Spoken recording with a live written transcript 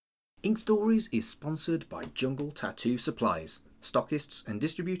Ink Stories is sponsored by Jungle Tattoo Supplies, stockists and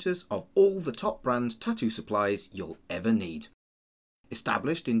distributors of all the top brand tattoo supplies you'll ever need.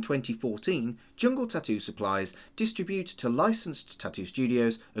 Established in 2014, Jungle Tattoo Supplies distribute to licensed tattoo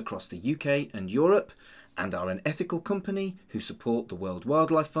studios across the UK and Europe and are an ethical company who support the World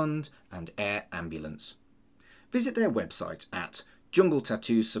Wildlife Fund and Air Ambulance. Visit their website at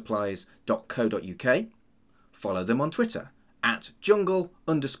jungletattoossupplies.co.uk, follow them on Twitter at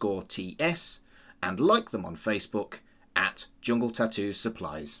jungle_TS, and like them on Facebook at Jungle Tattoo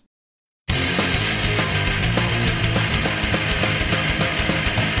Supplies.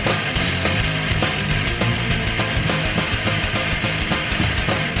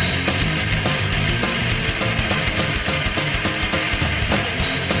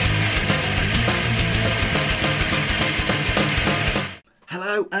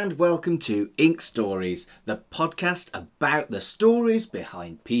 Hello and welcome to Ink Stories, the podcast about the stories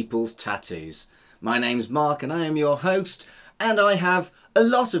behind people's tattoos. My name's Mark and I am your host, and I have a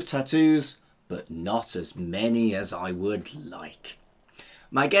lot of tattoos, but not as many as I would like.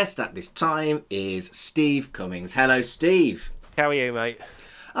 My guest at this time is Steve Cummings. Hello, Steve. How are you, mate?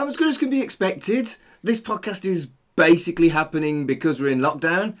 I'm as good as can be expected. This podcast is basically happening because we're in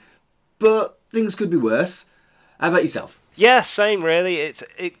lockdown, but things could be worse. How about yourself? Yeah, same really.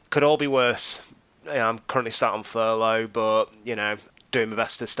 It could all be worse. I'm currently sat on furlough, but doing my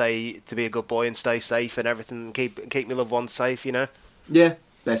best to be a good boy and stay safe and everything, and keep my loved ones safe. Yeah,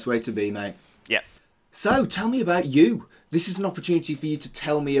 best way to be, mate. Yeah. So tell me about you. This is an opportunity for you to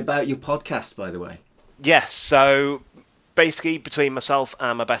tell me about your podcast, by the way. Yes. So basically, between myself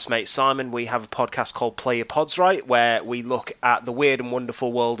and my best mate Simon, we have a podcast called Play Your Pods Right, where we look at the weird and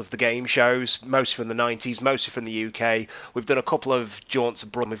wonderful world of the game shows, mostly from the 90s, mostly from the UK. We've done a couple of jaunts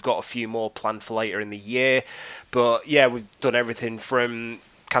abroad, and we've got a few more planned for later in the year. But yeah, we've done everything from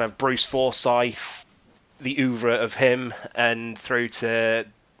kind of Bruce Forsyth, the oeuvre of him, and through to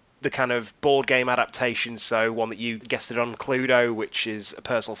the kind of board game adaptations. So one that you guessed it on, Cluedo, which is a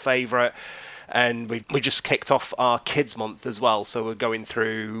personal favourite. And we just kicked off our Kids Month as well, so we're going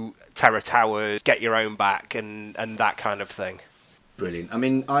through Terror Towers, Get Your Own Back, and that kind of thing. Brilliant. I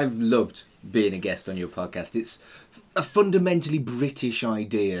mean, I've loved being a guest on your podcast. It's a fundamentally British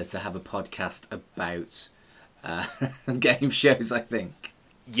idea to have a podcast about game shows, I think.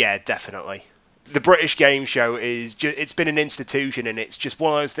 Yeah, definitely. The British game show it's been an institution, and it's just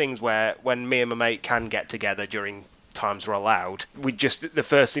one of those things where when me and my mate can get together during times we're allowed, the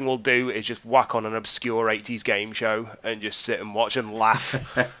first thing we'll do is just whack on an obscure 80s game show and just sit and watch and laugh.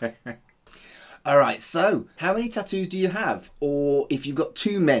 Alright, so how many tattoos do you have? Or if you've got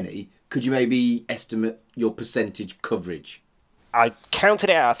too many, could you maybe estimate your percentage coverage? I counted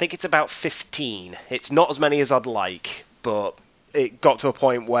it out. I think it's about 15. It's not as many as I'd like, but it got to a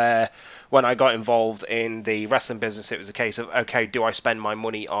point where when I got involved in the wrestling business, it was a case of, okay, do I spend my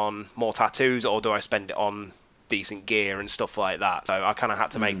money on more tattoos or do I spend it on decent gear and stuff like that? So I kind of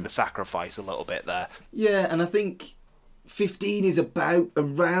had to make the sacrifice a little bit there. Yeah, and I think 15 is about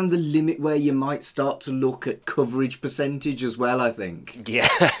around the limit where you might start to look at coverage percentage as well, I think. Yeah,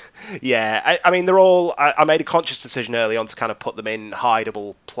 yeah. I mean, they're all... I made a conscious decision early on to kind of put them in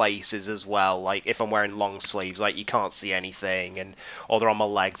hideable places as well. Like, if I'm wearing long sleeves, like, you can't see anything, or they're on my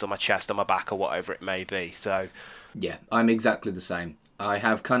legs, or my chest, or my back, or whatever it may be, so... Yeah, I'm exactly the same. I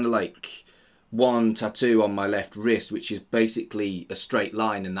have kind of like one tattoo on my left wrist, which is basically a straight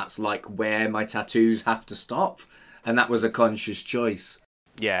line, and that's like where my tattoos have to stop. And that was a conscious choice.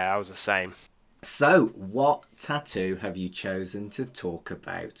 Yeah, I was the same. So, what tattoo have you chosen to talk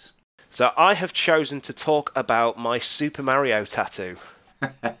about? So, I have chosen to talk about my Super Mario tattoo.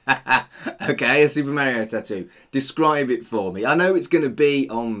 Okay, a Super Mario tattoo. Describe it for me. I know it's going to be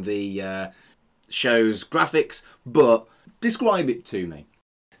on the show's graphics, but describe it to me.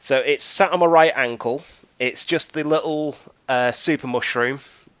 So, it's sat on my right ankle. It's just the little super mushroom.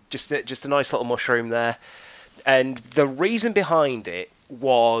 Just a nice little mushroom there. And the reason behind it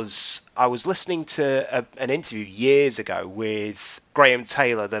was I was listening to an interview years ago with Graham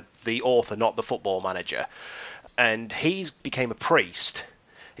Taylor, the author, not the football manager. And he became a priest.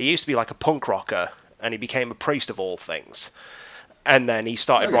 He used to be like a punk rocker, and he became a priest of all things. And then he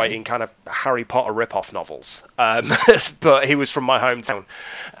started writing kind of Harry Potter rip-off novels. But he was from my hometown.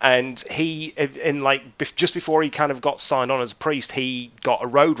 And he, just before he kind of got signed on as a priest, he got a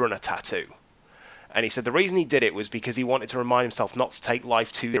Roadrunner tattoo. And he said the reason he did it was because he wanted to remind himself not to take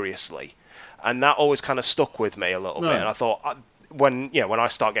life too seriously. And that always kind of stuck with me a little bit. And I thought, when I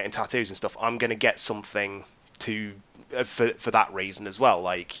start getting tattoos and stuff, I'm going to get something for that reason as well.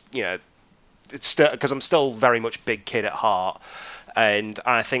 Like, it's still, because I'm still very much big kid at heart. and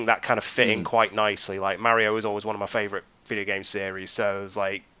I think that kind of fit in quite nicely. Like, Mario is always one of my favourite video game series, so I was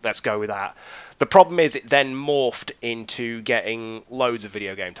like, let's go with that. The problem is it then morphed into getting loads of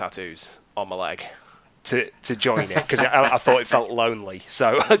video game tattoos on my leg to join it, because I thought it felt lonely,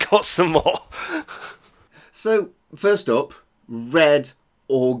 so I got some more. So, first up, red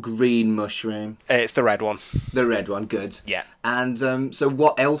or green mushroom? It's the red one. The red one, good. Yeah. And so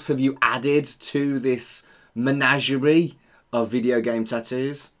what else have you added to this menagerie of video game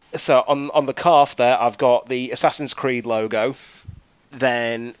tattoos? So on the calf there, I've got the Assassin's Creed logo.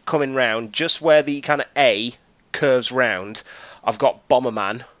 Then coming round, just where the kind of A curves round, I've got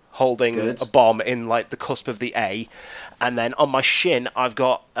Bomberman holding a bomb in like the cusp of the A. And then on my shin, I've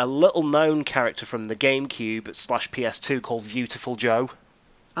got a little known character from the GameCube / PS2 called Beautiful Joe.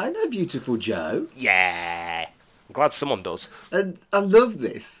 I know Beautiful Joe. Yeah. I'm glad someone does. And I love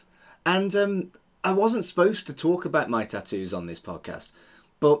this. And I wasn't supposed to talk about my tattoos on this podcast,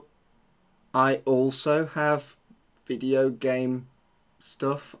 but I also have video game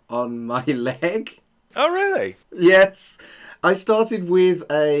stuff on my leg. Oh, really? Yes. I started with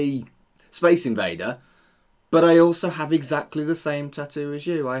a Space Invader, but I also have exactly the same tattoo as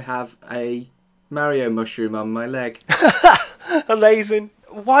you. I have a Mario mushroom on my leg. Amazing.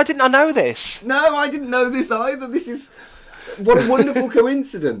 Why didn't I know this? No, I didn't know this either. What a wonderful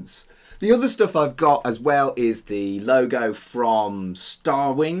coincidence. The other stuff I've got as well is the logo from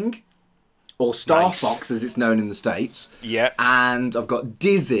Starwing, or Star Nice. Fox as it's known in the States. Yep. And I've got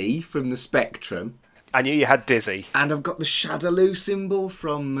Dizzy from the Spectrum. I knew you had Dizzy. And I've got the Shadaloo symbol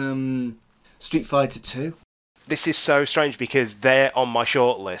from Street Fighter 2. This is so strange because they're on my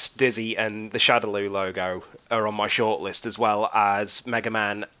shortlist. Dizzy and the Shadaloo logo are on my shortlist, as well as Mega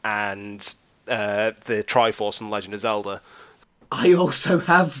Man and the Triforce from Legend of Zelda. I also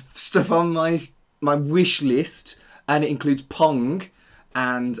have stuff on my wish list, and it includes Pong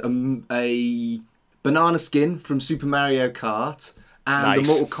and a banana skin from Super Mario Kart and Nice. the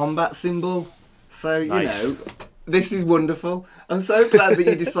Mortal Kombat symbol. So, Nice. you know, this is wonderful. I'm so glad that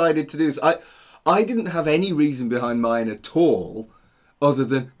you decided to do this. I didn't have any reason behind mine at all, other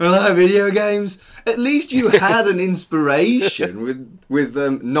than, I like video games. At least you had an inspiration with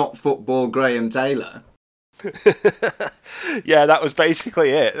not football Graham Taylor. Yeah, that was basically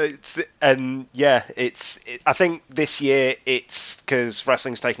it. I think this year it's because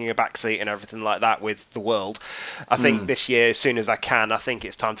wrestling's taking a backseat and everything like that with the world. I think this year, as soon as I can, I think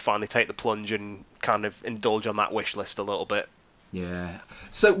it's time to finally take the plunge and kind of indulge on that wish list a little bit. Yeah.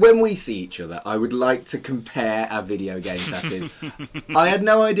 So when we see each other, I would like to compare our video game tattoos. I had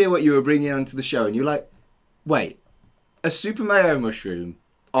no idea what you were bringing onto the show, and you're like, wait, a Super Mario mushroom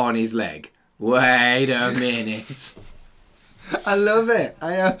on his leg? Wait a minute. I love it.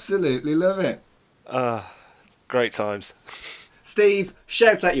 I absolutely love it. Great times. Steve,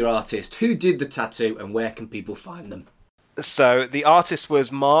 shout out your artist. Who did the tattoo and where can people find them? So the artist was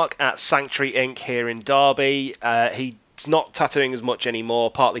Mark at Sanctuary Ink here in Derby. He's not tattooing as much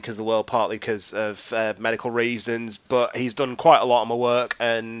anymore, partly because of the world, partly because of medical reasons. But he's done quite a lot of my work,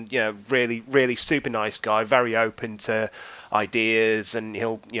 and really, really super nice guy, very open to ideas, and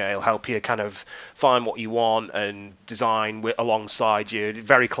he'll help you kind of find what you want and design alongside you.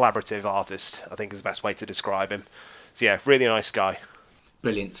 Very collaborative artist, I think is the best way to describe him. So yeah, really nice guy.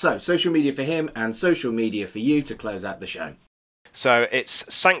 Brilliant. So, social media for him and social media for you to close out the show. So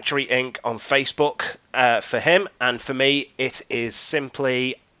it's Sanctuary Inc. on Facebook for him, and for me it is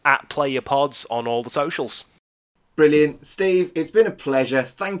simply at PlayYourPods on all the socials. Brilliant. Steve, it's been a pleasure.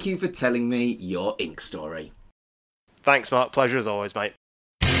 Thank you for telling me your ink story. Thanks, Mark. Pleasure as always, mate.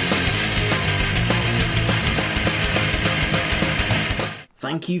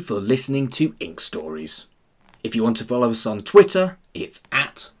 Thank you for listening to Ink Stories. If you want to follow us on Twitter, it's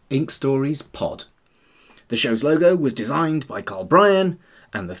at InkStoriesPod. The show's logo was designed by Carl Bryan,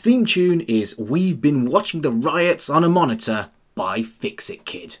 and the theme tune is We've Been Watching the Riots on a Monitor by Fix It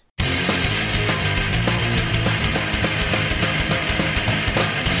Kid.